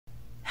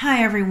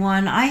Hi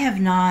everyone, I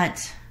have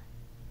not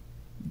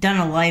done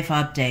a life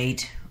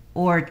update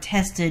or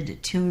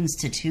tested Tunes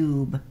to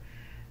Tube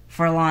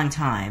for a long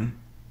time.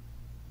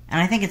 And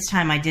I think it's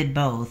time I did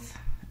both,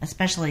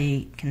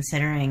 especially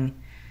considering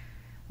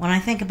when I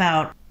think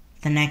about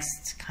the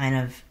next kind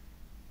of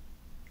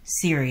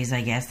series,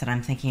 I guess, that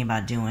I'm thinking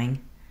about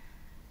doing,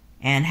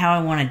 and how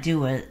I want to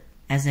do it,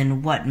 as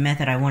in what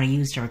method I want to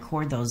use to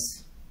record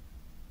those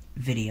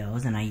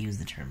videos, and I use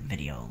the term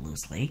video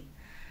loosely.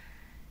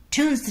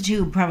 Tunes to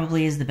Tube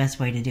probably is the best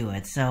way to do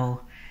it,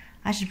 so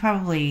I should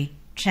probably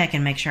check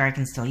and make sure I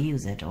can still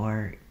use it,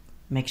 or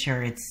make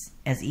sure it's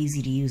as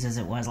easy to use as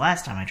it was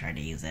last time I tried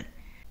to use it.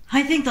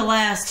 I think the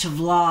last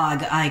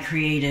vlog I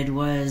created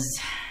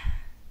was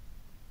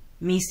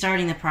me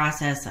starting the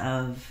process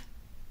of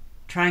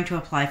trying to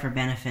apply for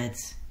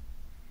benefits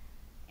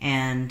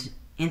and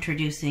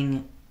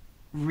introducing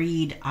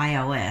Read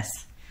iOS.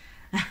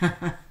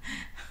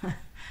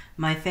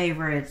 My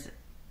favorite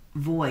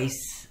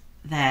voice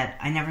that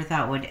I never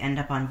thought would end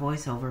up on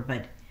voiceover,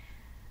 but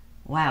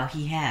wow,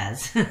 he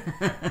has.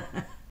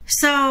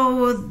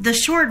 So the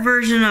short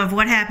version of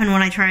what happened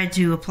when I tried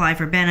to apply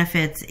for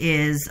benefits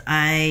is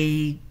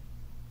I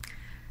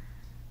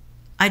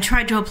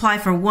tried to apply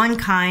for one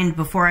kind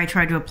before I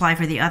tried to apply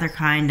for the other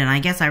kind, and I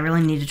guess I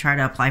really need to try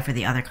to apply for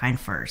the other kind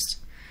first,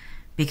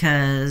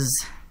 because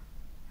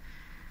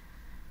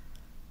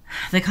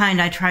the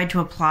kind I tried to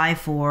apply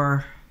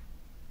for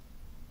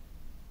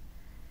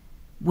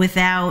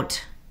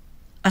without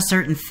a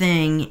certain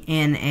thing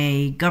in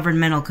a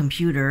governmental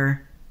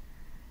computer,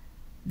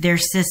 their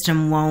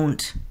system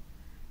won't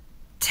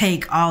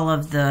take all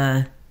of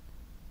the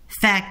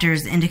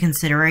factors into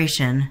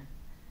consideration,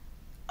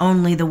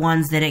 only the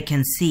ones that it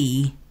can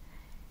see,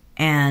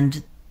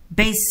 and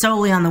based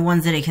solely on the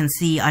ones that it can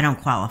see, I don't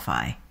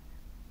qualify.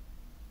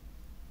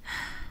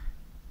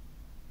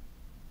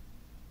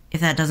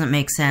 If that doesn't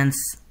make sense,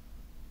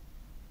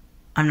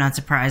 I'm not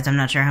surprised. I'm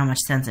not sure how much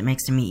sense it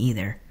makes to me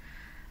either.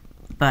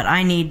 But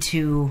I need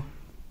to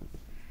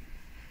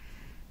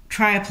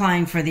try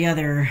applying for the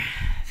other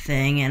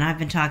thing, and I've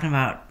been talking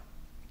about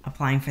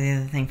applying for the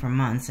other thing for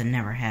months and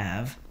never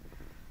have.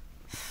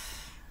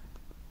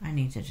 I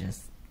need to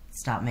just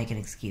stop making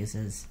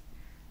excuses,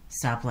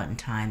 stop letting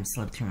time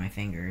slip through my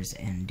fingers,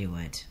 and do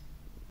it.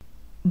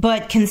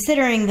 But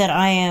considering that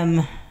I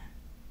am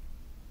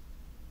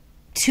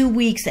 2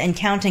 weeks and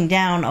counting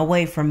down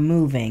away from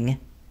moving,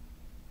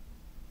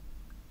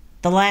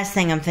 the last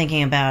thing I'm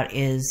thinking about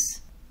is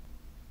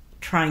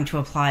trying to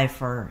apply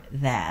for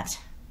that.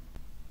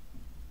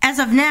 As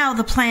of now,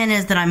 the plan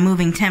is that I'm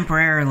moving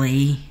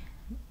temporarily.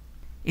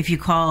 If you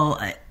call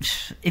a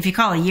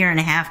year and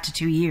a half to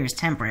 2 years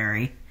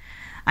temporary.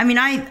 I mean,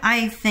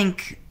 I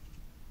think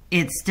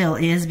it still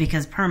is,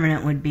 because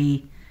permanent would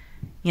be,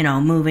 you know,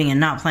 moving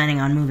and not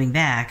planning on moving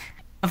back.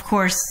 Of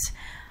course,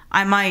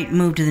 I might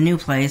move to the new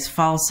place,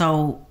 fall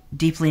so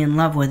deeply in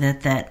love with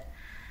it that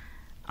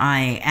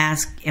I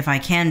ask if I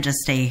can just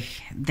stay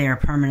there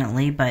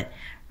permanently, but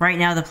right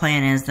now the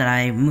plan is that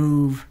I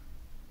move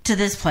to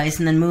this place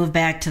and then move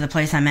back to the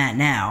place I'm at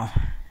now.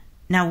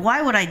 Now,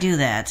 why would I do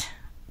that?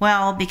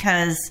 Well,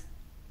 because,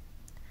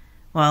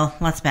 well,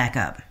 let's back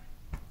up.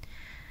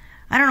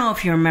 I don't know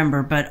if you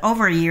remember, but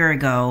over a year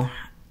ago,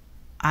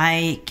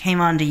 I came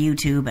onto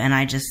YouTube and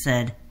I just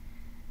said,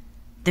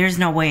 there's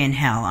no way in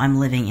hell I'm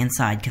living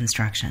inside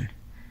construction.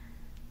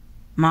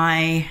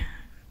 My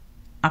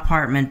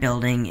apartment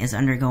building is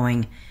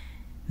undergoing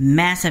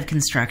massive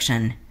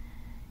construction,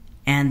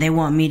 and they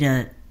want me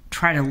to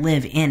try to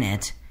live in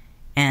it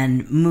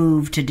and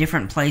move to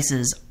different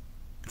places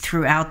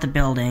throughout the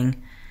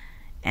building,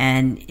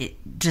 and it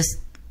just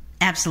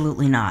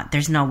absolutely not.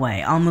 There's no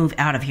way. I'll move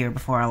out of here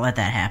before I'll let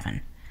that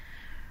happen.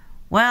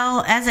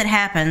 Well, as it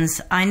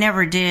happens, I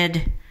never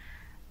did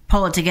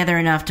pull it together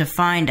enough to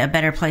find a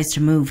better place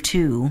to move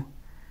to,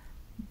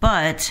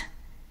 but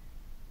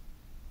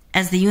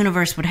as the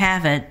universe would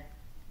have it,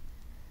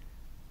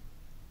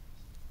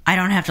 I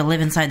don't have to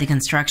live inside the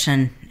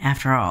construction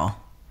after all.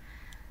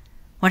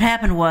 What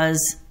happened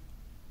was,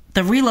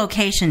 the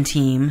relocation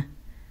team,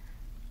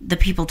 the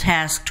people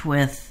tasked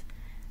with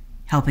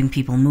helping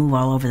people move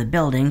all over the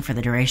building for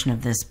the duration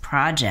of this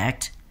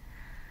project,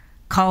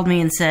 called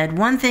me and said,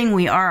 one thing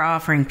we are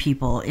offering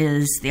people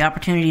is the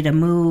opportunity to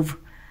move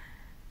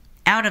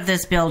out of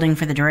this building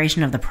for the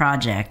duration of the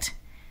project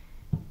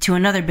to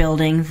another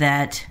building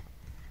that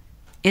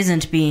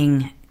isn't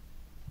being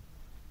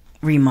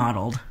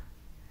remodeled,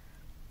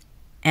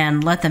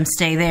 and let them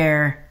stay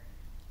there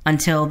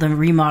until the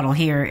remodel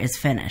here is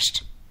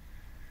finished.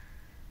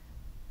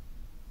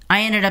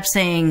 I ended up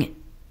saying,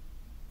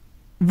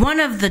 one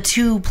of the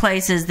two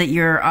places that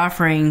you're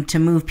offering to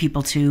move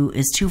people to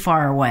is too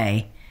far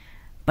away,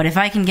 but if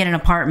I can get an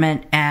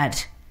apartment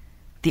at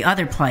the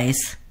other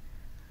place,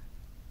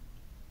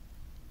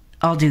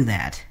 I'll do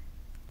that.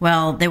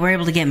 Well, they were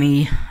able to get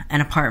me an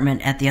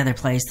apartment at the other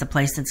place, the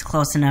place that's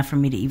close enough for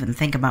me to even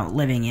think about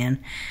living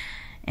in,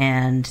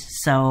 and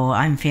so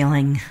I'm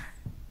feeling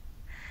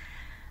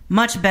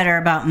much better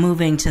about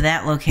moving to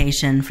that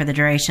location for the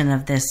duration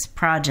of this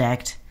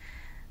project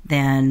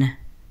than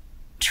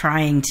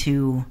trying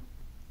to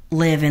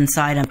live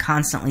inside a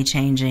constantly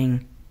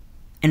changing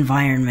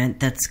environment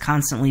that's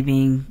constantly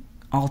being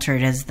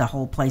altered as the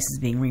whole place is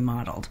being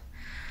remodeled.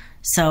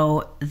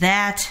 So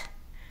that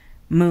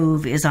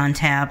move is on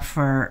tap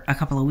for a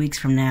couple of weeks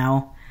from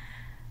now.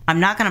 I'm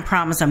not going to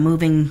promise a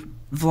moving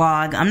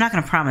vlog. I'm not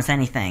going to promise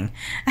anything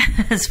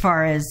as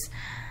far as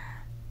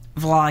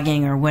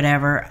vlogging or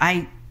whatever.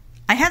 I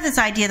have this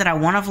idea that I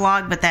want to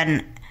vlog, but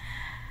then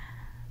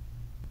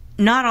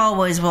not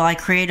always will I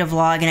create a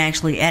vlog and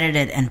actually edit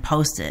it and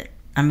post it.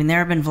 I mean, there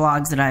have been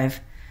vlogs that I've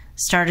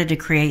started to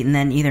create and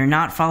then either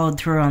not followed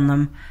through on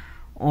them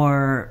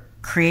or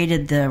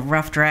created the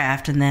rough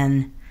draft and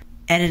then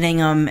editing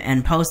them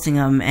and posting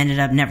them ended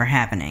up never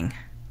happening.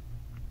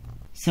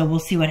 So we'll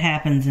see what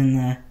happens in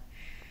the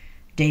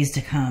days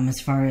to come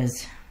as far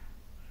as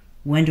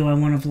when do I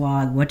want to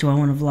vlog, what do I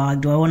want to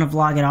vlog, do I want to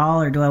vlog at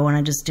all, or do I want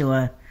to just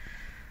do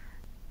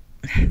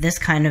this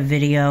kind of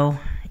video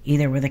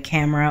either with a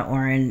camera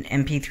or an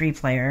MP3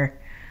 player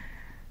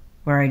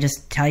where I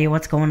just tell you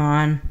what's going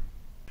on.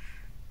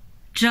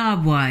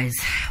 Job-wise,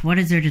 what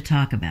is there to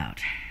talk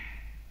about?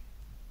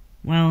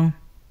 Well,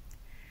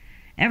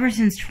 ever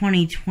since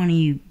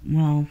 2020,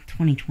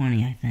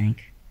 I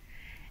think,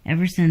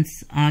 ever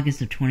since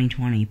August of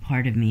 2020,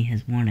 part of me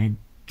has wanted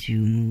to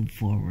move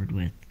forward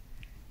with,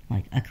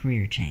 like, a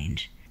career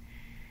change.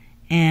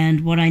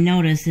 And what I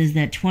notice is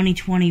that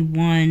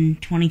 2021,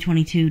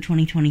 2022,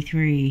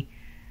 2023,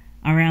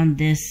 around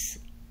this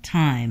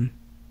time,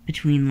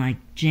 between, like,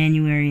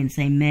 January and,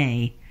 say,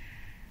 May,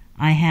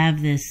 I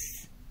have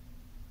this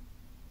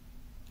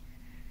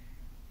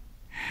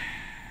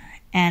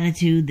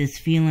attitude, this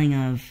feeling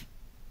of,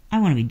 I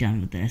want to be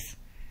done with this.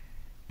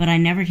 But I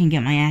never can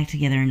get my act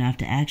together enough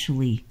to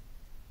actually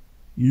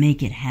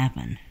make it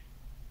happen.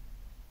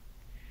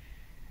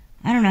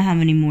 I don't know how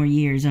many more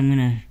years I'm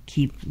going to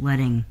keep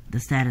letting the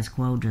status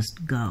quo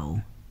just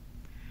go.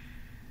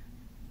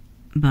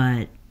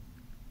 But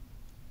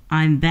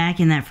I'm back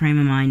in that frame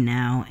of mind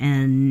now,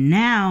 and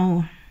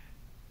now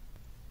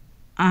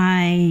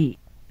I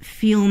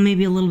feel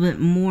maybe a little bit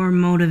more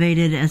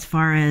motivated as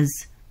far as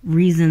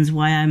reasons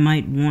why I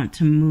might want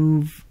to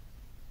move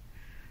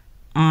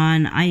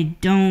on. I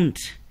don't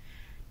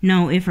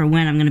know if or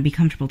when I'm going to be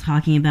comfortable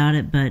talking about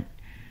it, but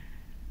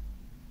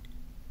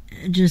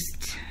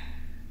just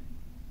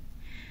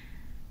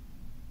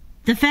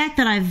the fact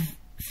that I've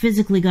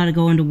physically got to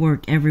go into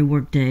work every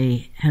work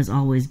day has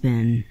always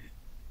been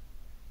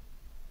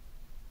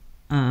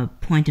a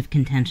point of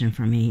contention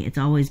for me. It's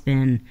always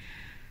been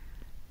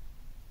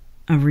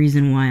a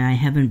reason why I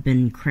haven't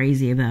been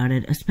crazy about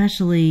it,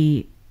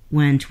 especially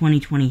when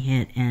 2020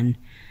 hit and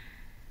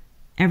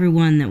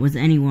everyone that was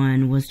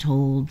anyone was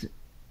told,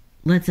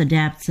 let's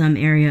adapt some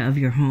area of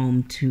your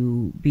home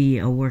to be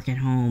a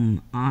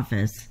work-at-home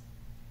office,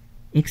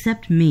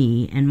 except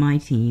me and my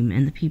team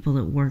and the people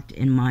that worked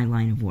in my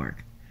line of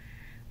work.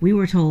 We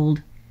were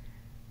told,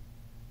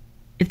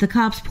 if the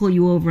cops pull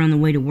you over on the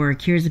way to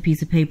work, here's a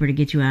piece of paper to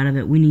get you out of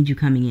it. We need you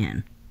coming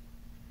in.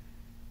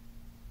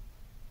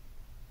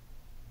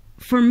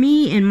 For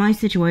me, in my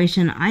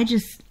situation,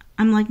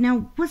 I'm like,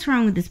 now, what's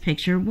wrong with this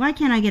picture? Why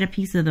can't I get a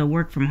piece of the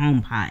work from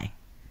home pie?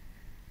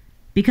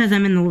 Because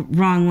I'm in the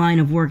wrong line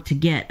of work to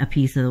get a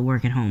piece of the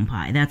work at home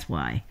pie. That's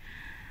why.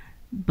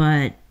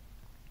 But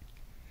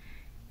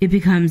it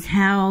becomes,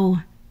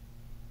 how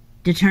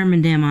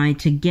determined am I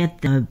to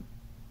get the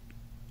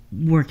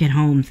work at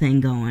home thing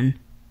going?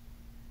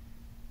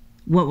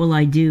 What will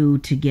I do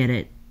to get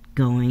it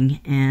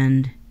going?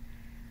 And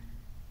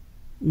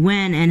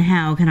when and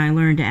how can I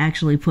learn to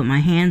actually put my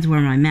hands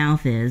where my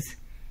mouth is?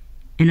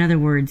 In other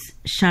words,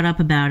 shut up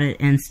about it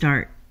and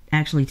start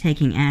actually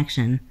taking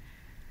action.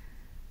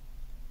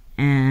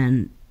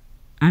 And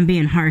I'm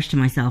being harsh to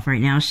myself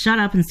right now. Shut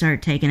up and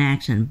start taking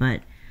action.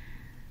 But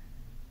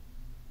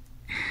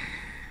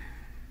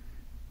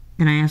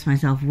then I ask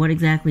myself, what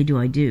exactly do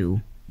I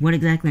do? What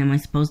exactly am I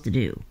supposed to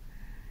do?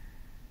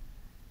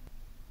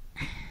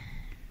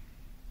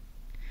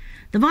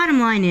 The bottom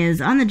line is,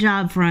 on the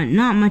job front,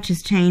 not much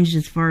has changed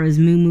as far as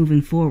me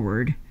moving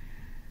forward.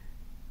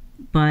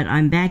 But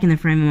I'm back in the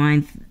frame of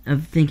mind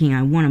of thinking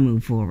I want to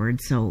move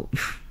forward, so...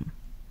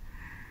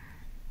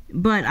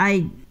 But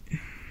I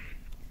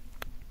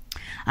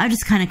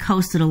just kind of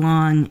coasted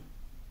along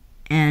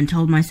and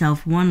told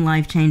myself one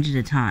life change at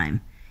a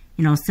time.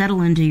 You know,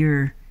 settle into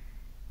your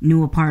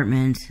new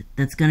apartment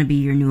that's going to be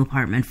your new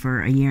apartment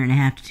for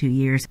 1.5 to 2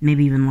 years,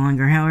 maybe even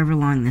longer, however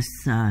long this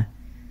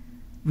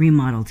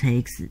remodel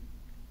takes.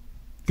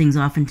 Things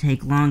often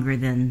take longer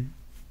than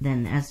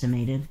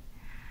estimated.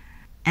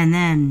 And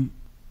then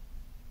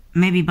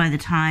maybe by the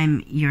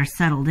time you're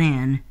settled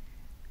in,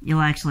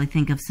 you'll actually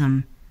think of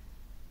some,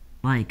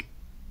 like,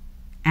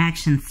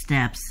 action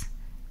steps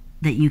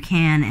that you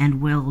can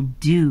and will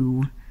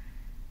do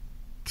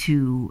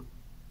to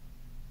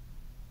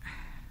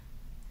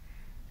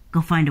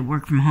go find a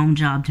work-from-home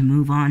job to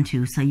move on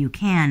to, so you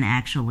can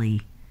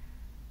actually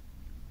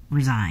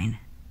resign.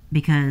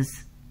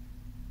 Because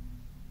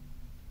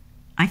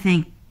I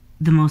think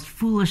the most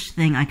foolish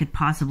thing I could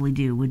possibly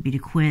do would be to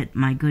quit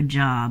my good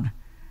job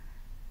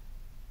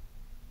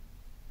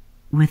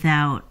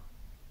without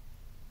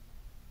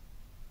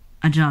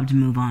a job to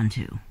move on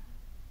to.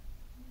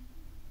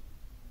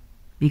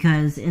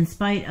 Because in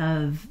spite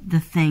of the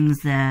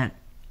things that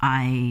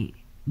I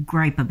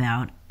gripe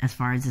about as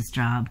far as this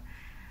job,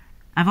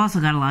 I've also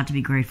got a lot to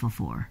be grateful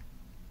for.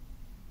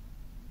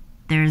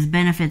 There's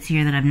benefits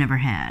here that I've never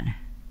had.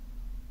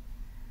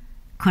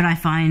 Could I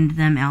find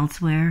them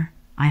elsewhere?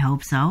 I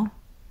hope so.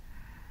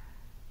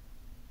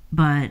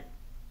 But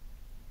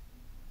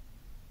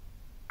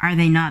are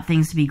they not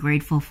things to be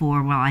grateful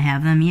for while I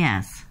have them?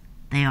 Yes,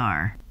 they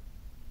are.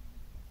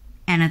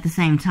 And at the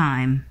same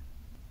time,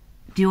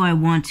 do I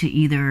want to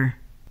either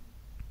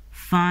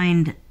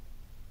find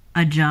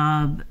a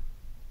job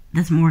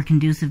that's more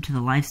conducive to the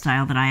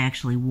lifestyle that I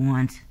actually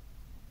want,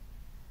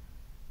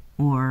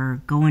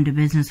 or go into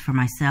business for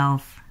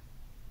myself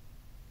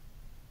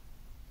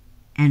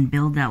and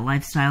build that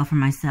lifestyle for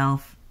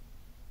myself?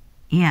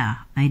 Yeah,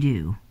 I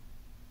do.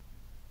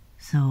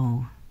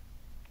 So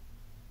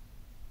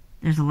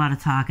there's a lot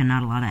of talk and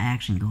not a lot of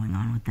action going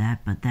on with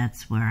that, but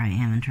that's where I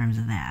am in terms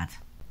of that.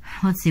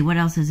 Let's see, what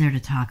else is there to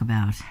talk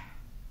about?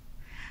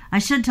 I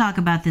should talk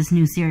about this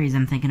new series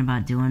I'm thinking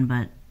about doing,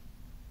 but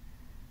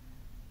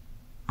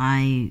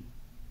I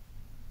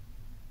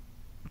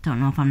don't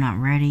know if I'm not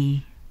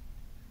ready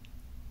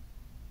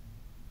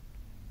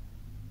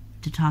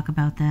to talk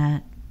about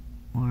that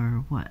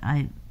or what.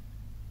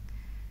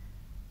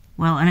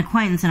 Well, an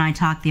acquaintance and I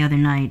talked the other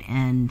night,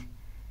 and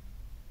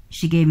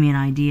she gave me an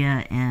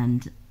idea,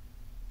 and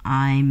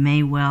I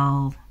may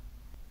well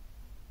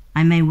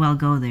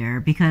go there,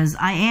 because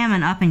I am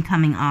an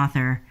up-and-coming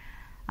author.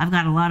 I've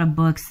got a lot of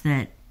books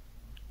that,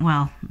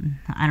 well,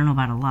 I don't know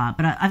about a lot,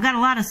 but I've got a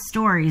lot of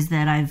stories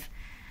that I've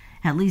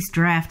at least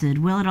drafted.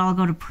 Will it all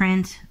go to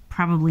print?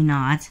 Probably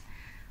not.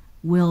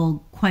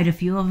 Will quite a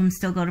few of them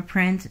still go to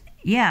print?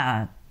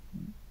 Yeah,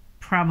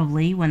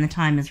 probably, when the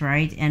time is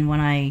right and when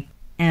I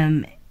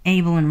am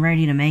able and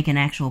ready to make an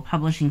actual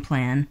publishing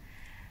plan.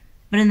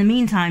 But in the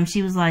meantime,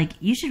 she was like,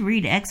 you should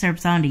read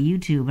excerpts onto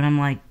YouTube. And I'm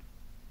like,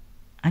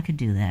 I could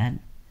do that.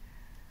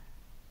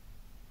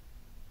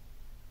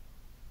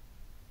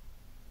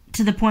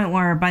 To the point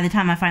where by the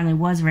time I finally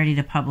was ready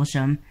to publish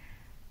them,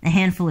 a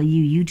handful of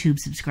you YouTube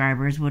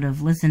subscribers would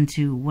have listened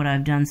to what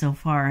I've done so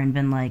far and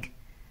been like,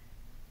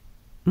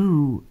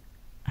 ooh,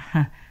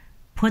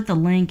 put the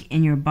link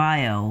in your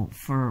bio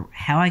for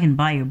how I can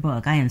buy your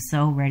book. I am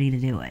so ready to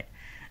do it.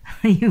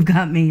 You've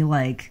got me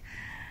like,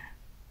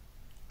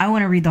 I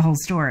want to read the whole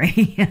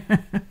story.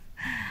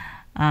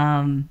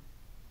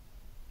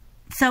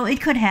 So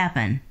it could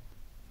happen.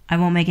 I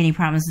won't make any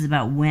promises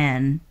about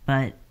when,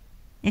 but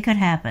it could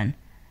happen.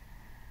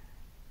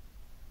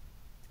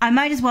 I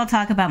might as well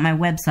talk about my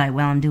website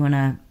while I'm doing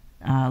a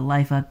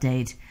life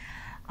update.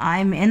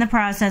 I'm in the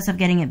process of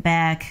getting it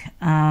back.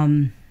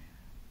 I'm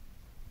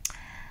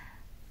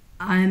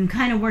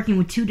kind of working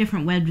with two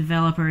different web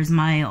developers.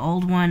 My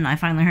old one, I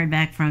finally heard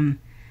back from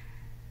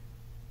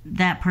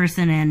that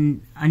person,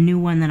 and a new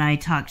one that I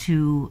talked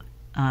to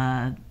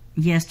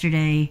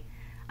yesterday.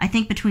 I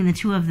think between the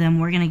two of them,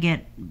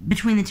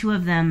 between the two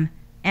of them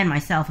and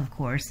myself, of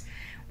course,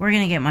 we're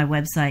going to get my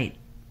website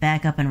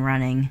back up and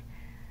running.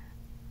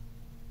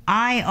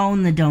 I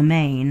own the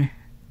domain,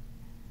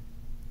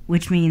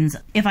 which means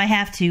if I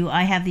have to,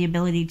 I have the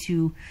ability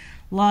to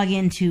log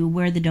into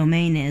where the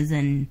domain is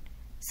and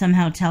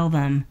somehow tell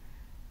them,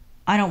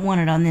 I don't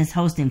want it on this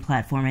hosting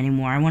platform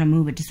anymore. I want to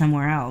move it to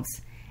somewhere else.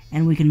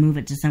 And we can move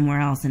it to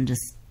somewhere else and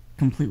just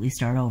completely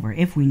start over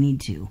if we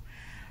need to.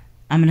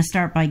 I'm going to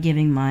start by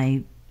giving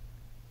my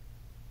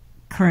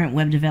current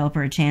web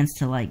developer a chance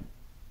to,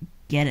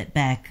 get it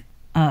back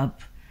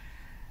up.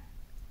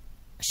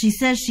 She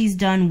says she's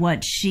done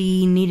what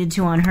she needed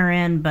to on her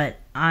end, but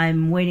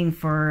I'm waiting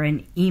for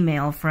an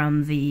email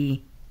from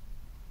the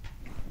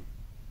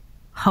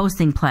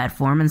hosting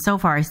platform, and so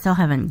far I still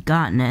haven't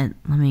gotten it.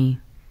 Let me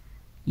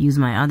use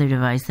my other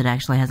device that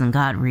actually hasn't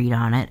got read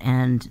on it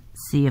and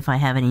see if I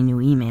have any new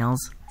emails.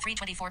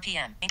 3:24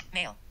 p.m.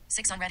 Mail.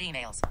 6 unread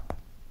emails.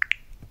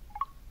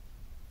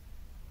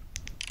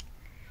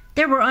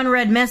 There were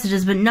unread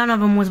messages, but none of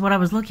them was what I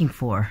was looking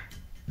for.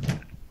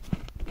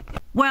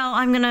 Well,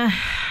 I'm going to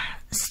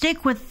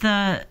stick with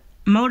the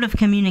mode of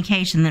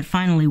communication that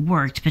finally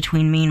worked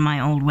between me and my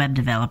old web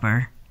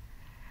developer.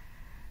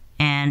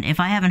 And if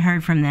I haven't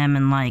heard from them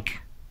in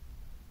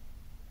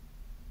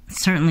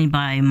certainly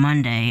by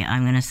Monday,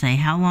 I'm going to say,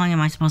 how long am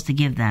I supposed to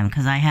give them?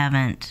 Because I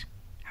haven't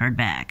heard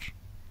back.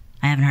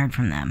 I haven't heard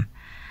from them.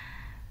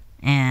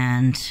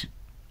 And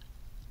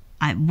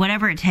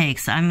whatever it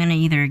takes, I'm going to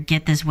either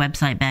get this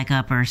website back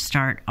up or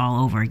start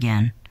all over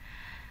again.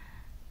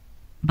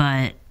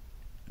 But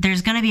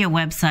there's going to be a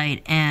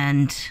website,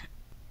 and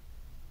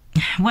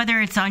whether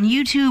it's on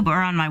YouTube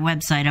or on my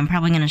website, I'm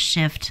probably going to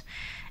shift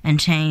and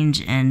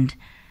change. And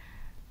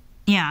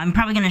yeah, I'm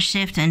probably going to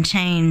shift and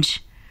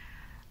change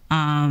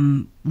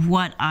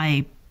what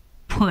I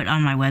put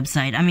on my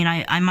website. I mean,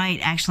 I might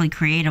actually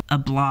create a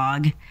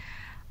blog.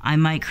 I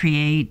might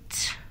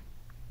create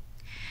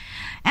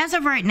As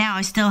of right now,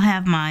 I still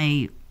have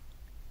my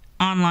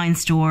online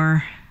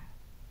store,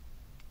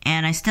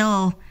 and I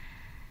still,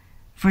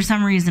 for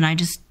some reason, I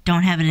just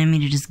don't have it in me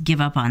to just give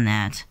up on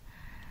that.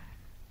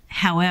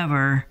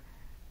 However,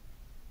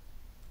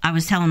 I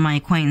was telling my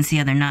acquaintance the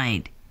other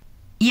night,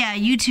 yeah,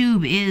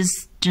 YouTube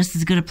is just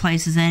as good a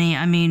place as any.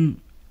 I mean,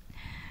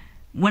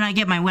 when I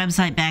get my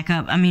website back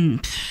up,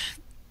 when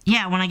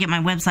I get my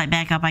website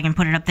back up, I can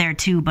put it up there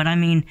too. But I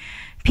mean,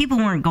 people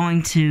weren't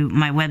going to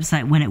my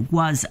website when it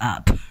was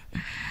up.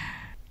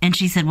 And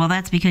she said, well,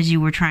 that's because you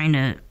were trying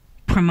to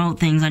promote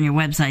things on your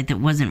website that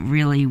wasn't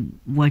really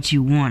what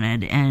you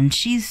wanted. And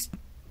she's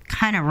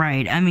kind of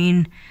right. I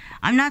mean,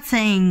 I'm not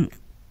saying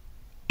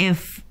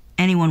if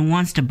anyone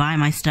wants to buy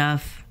my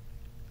stuff,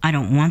 I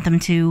don't want them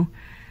to.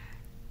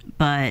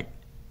 But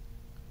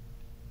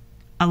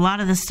a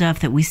lot of the stuff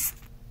that we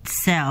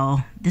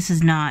sell, this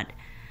is not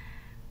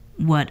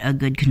what a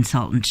good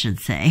consultant should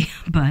say,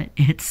 but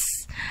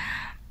it's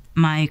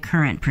my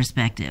current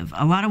perspective.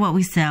 A lot of what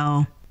we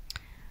sell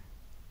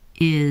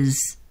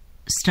is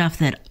stuff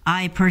that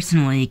I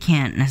personally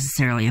can't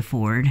necessarily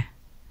afford.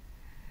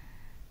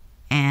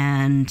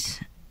 And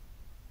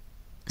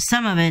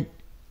some of it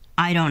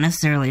I don't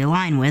necessarily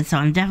align with, so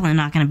I'm definitely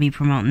not going to be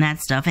promoting that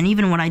stuff. And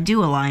even what I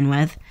do align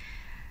with,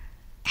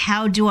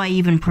 how do I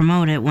even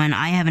promote it when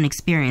I haven't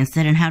experienced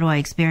it? And how do I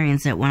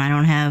experience it when I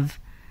don't have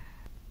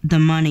the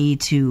money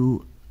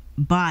to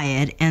buy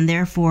it? And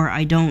therefore,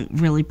 I don't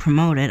really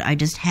promote it. I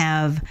just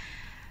have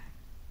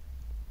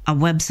a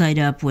website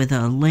up with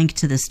a link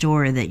to the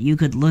store that you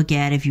could look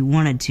at if you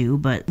wanted to.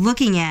 But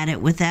looking at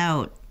it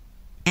without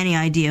any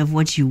idea of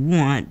what you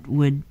want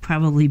would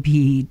probably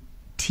be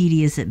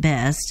tedious at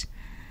best.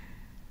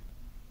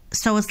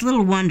 So it's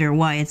little wonder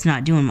why it's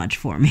not doing much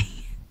for me.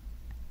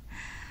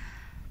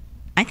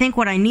 I think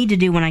what I need to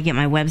do when I get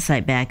my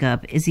website back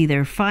up is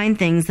either find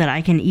things that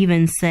I can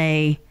even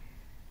say,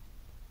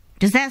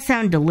 does that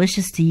sound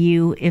delicious to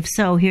you? If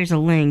so, here's a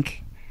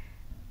link.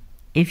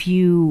 If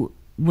you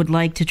would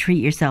like to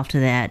treat yourself to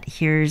that,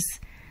 here's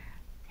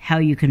how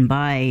you can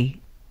buy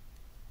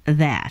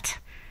that.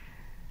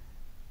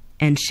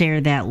 And share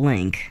that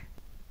link.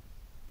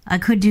 I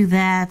could do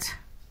that.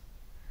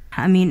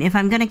 I mean, if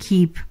I'm going to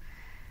keep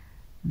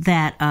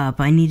that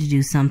up, I need to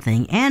do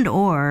something. And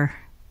or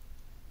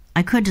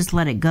I could just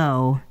let it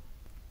go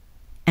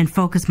and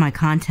focus my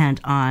content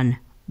on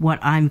what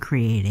I'm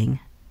creating,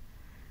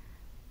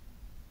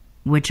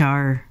 which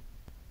are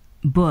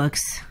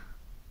books,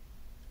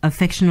 a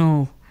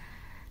fictional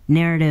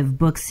narrative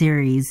book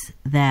series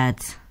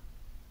that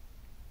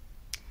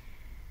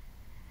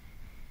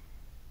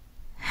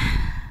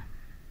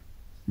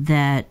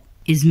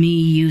is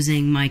me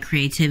using my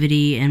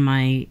creativity and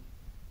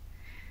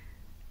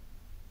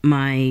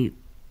my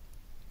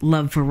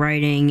love for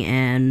writing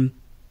and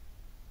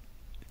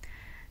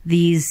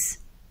these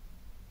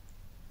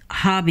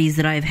hobbies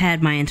that I've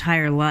had my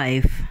entire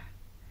life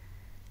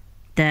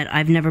that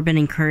I've never been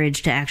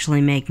encouraged to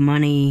actually make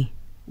money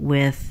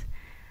with.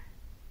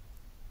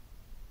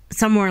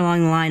 Somewhere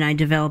along the line, I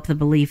developed the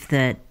belief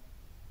that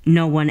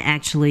no one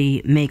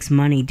actually makes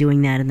money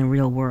doing that in the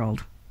real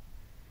world.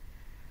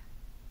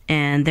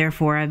 And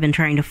therefore, I've been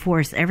trying to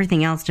force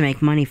everything else to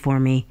make money for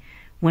me,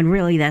 when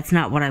really that's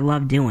not what I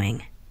love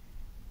doing.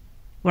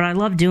 What I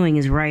love doing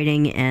is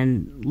writing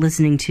and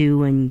listening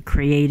to and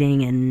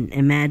creating and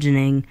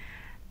imagining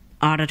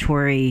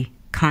auditory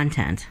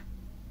content.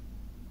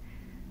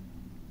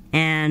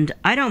 And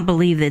I don't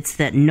believe it's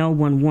that no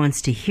one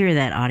wants to hear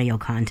that audio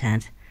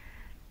content.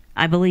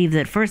 I believe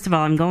that, first of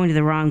all, I'm going to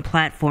the wrong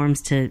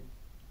platforms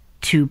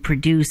to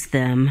produce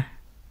them.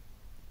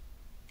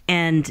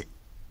 And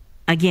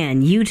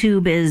again,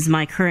 YouTube is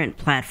my current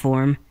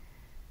platform.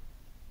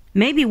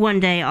 Maybe one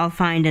day I'll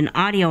find an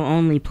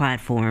audio-only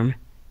platform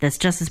that's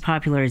just as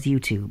popular as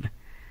YouTube.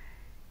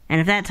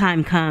 And if that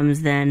time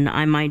comes, then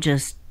I might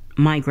just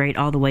migrate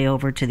all the way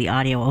over to the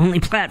audio-only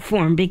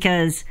platform,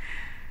 because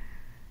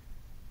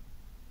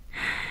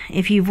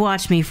if you've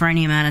watched me for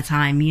any amount of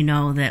time, you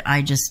know that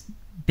I just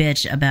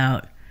bitch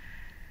about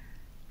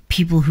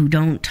people who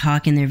don't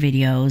talk in their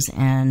videos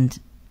and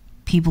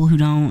people who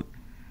don't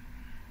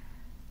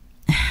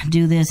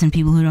do this and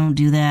people who don't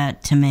do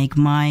that to make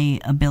my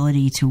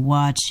ability to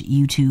watch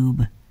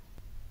YouTube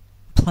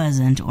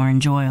pleasant or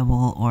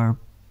enjoyable or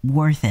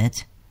worth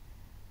it.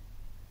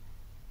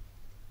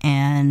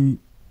 And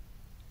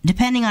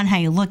depending on how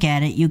you look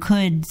at it, you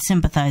could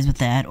sympathize with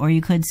that, or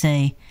you could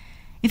say,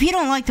 if you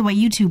don't like the way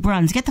YouTube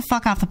runs, get the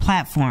fuck off the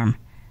platform.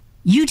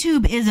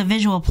 YouTube is a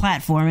visual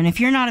platform, and if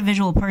you're not a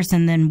visual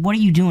person, then what are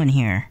you doing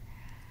here?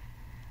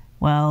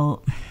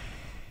 Well,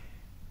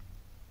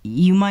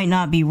 you might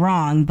not be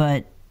wrong,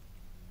 but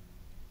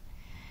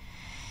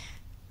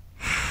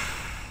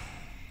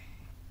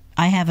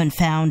I haven't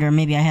found, or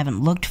maybe I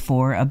haven't looked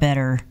for, a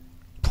better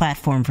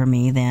platform for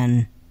me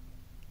than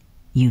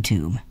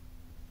YouTube.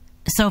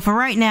 So for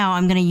right now,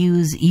 I'm going to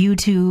use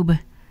YouTube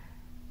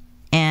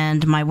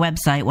and my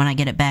website when I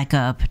get it back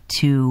up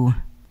to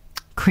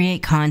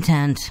create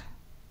content,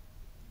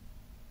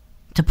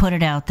 to put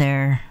it out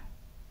there,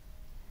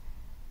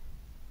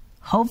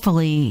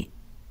 hopefully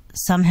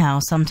somehow,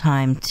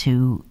 sometime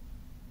to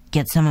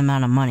get some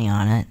amount of money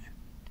on it.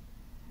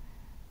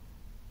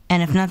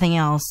 And if nothing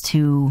else,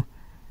 to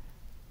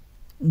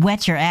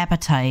whet your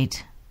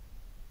appetite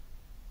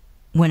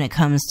when it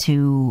comes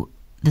to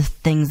the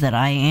things that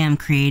I am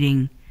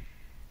creating.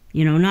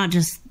 You know, not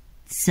just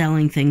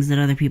selling things that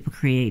other people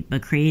create,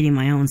 but creating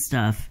my own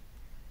stuff.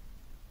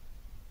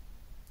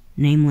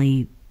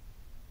 Namely,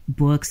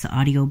 books,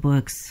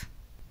 audiobooks.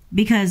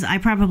 Because I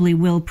probably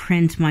will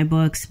print my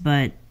books,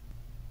 but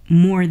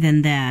more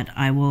than that,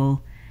 I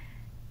will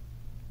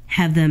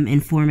have them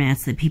in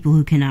formats that people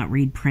who cannot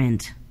read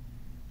print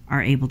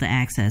are able to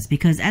access.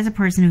 Because as a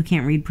person who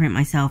can't read print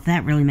myself,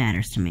 that really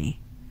matters to me.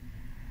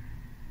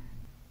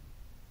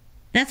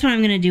 That's what I'm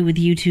going to do with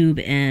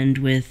YouTube and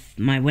with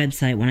my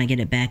website when I get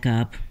it back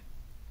up.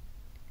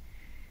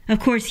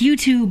 Of course,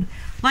 YouTube,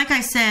 like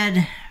I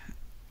said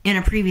in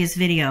a previous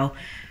video,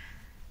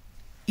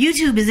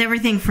 YouTube is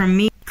everything from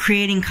me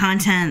creating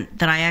content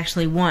that I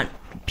actually want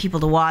people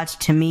to watch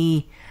to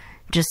me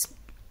just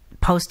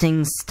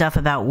posting stuff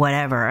about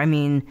whatever. I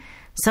mean,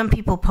 some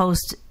people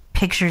post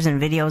pictures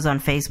and videos on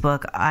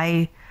Facebook.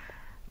 I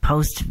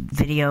post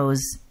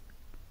videos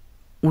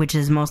which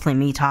is mostly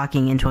me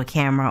talking into a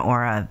camera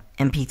or a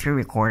MP3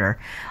 recorder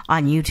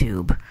on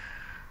YouTube.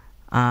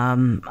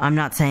 I'm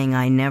not saying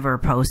I never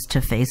post to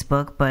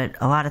Facebook, but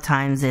a lot of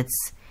times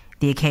it's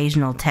the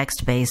occasional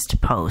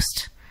text-based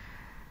post.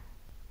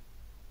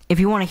 If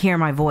you want to hear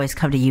my voice,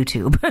 come to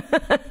YouTube.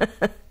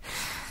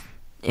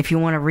 If you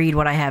want to read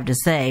what I have to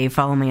say,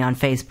 follow me on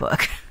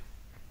Facebook.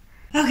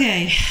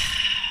 Okay.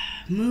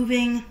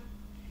 Moving,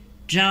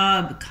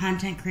 job,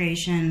 content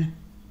creation,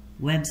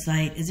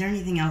 website. Is there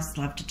anything else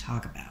left to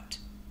talk about?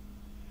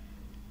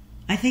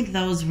 I think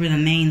those were the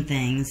main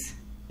things.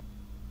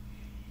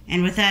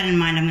 And with that in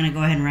mind, I'm going to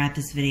go ahead and wrap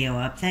this video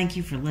up. Thank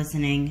you for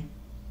listening,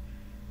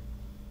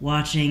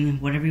 watching,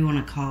 whatever you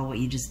want to call what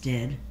you just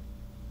did.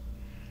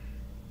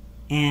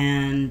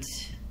 And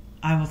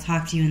I will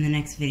talk to you in the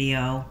next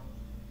video.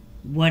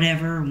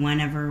 Whatever,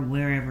 whenever,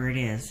 wherever it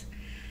is.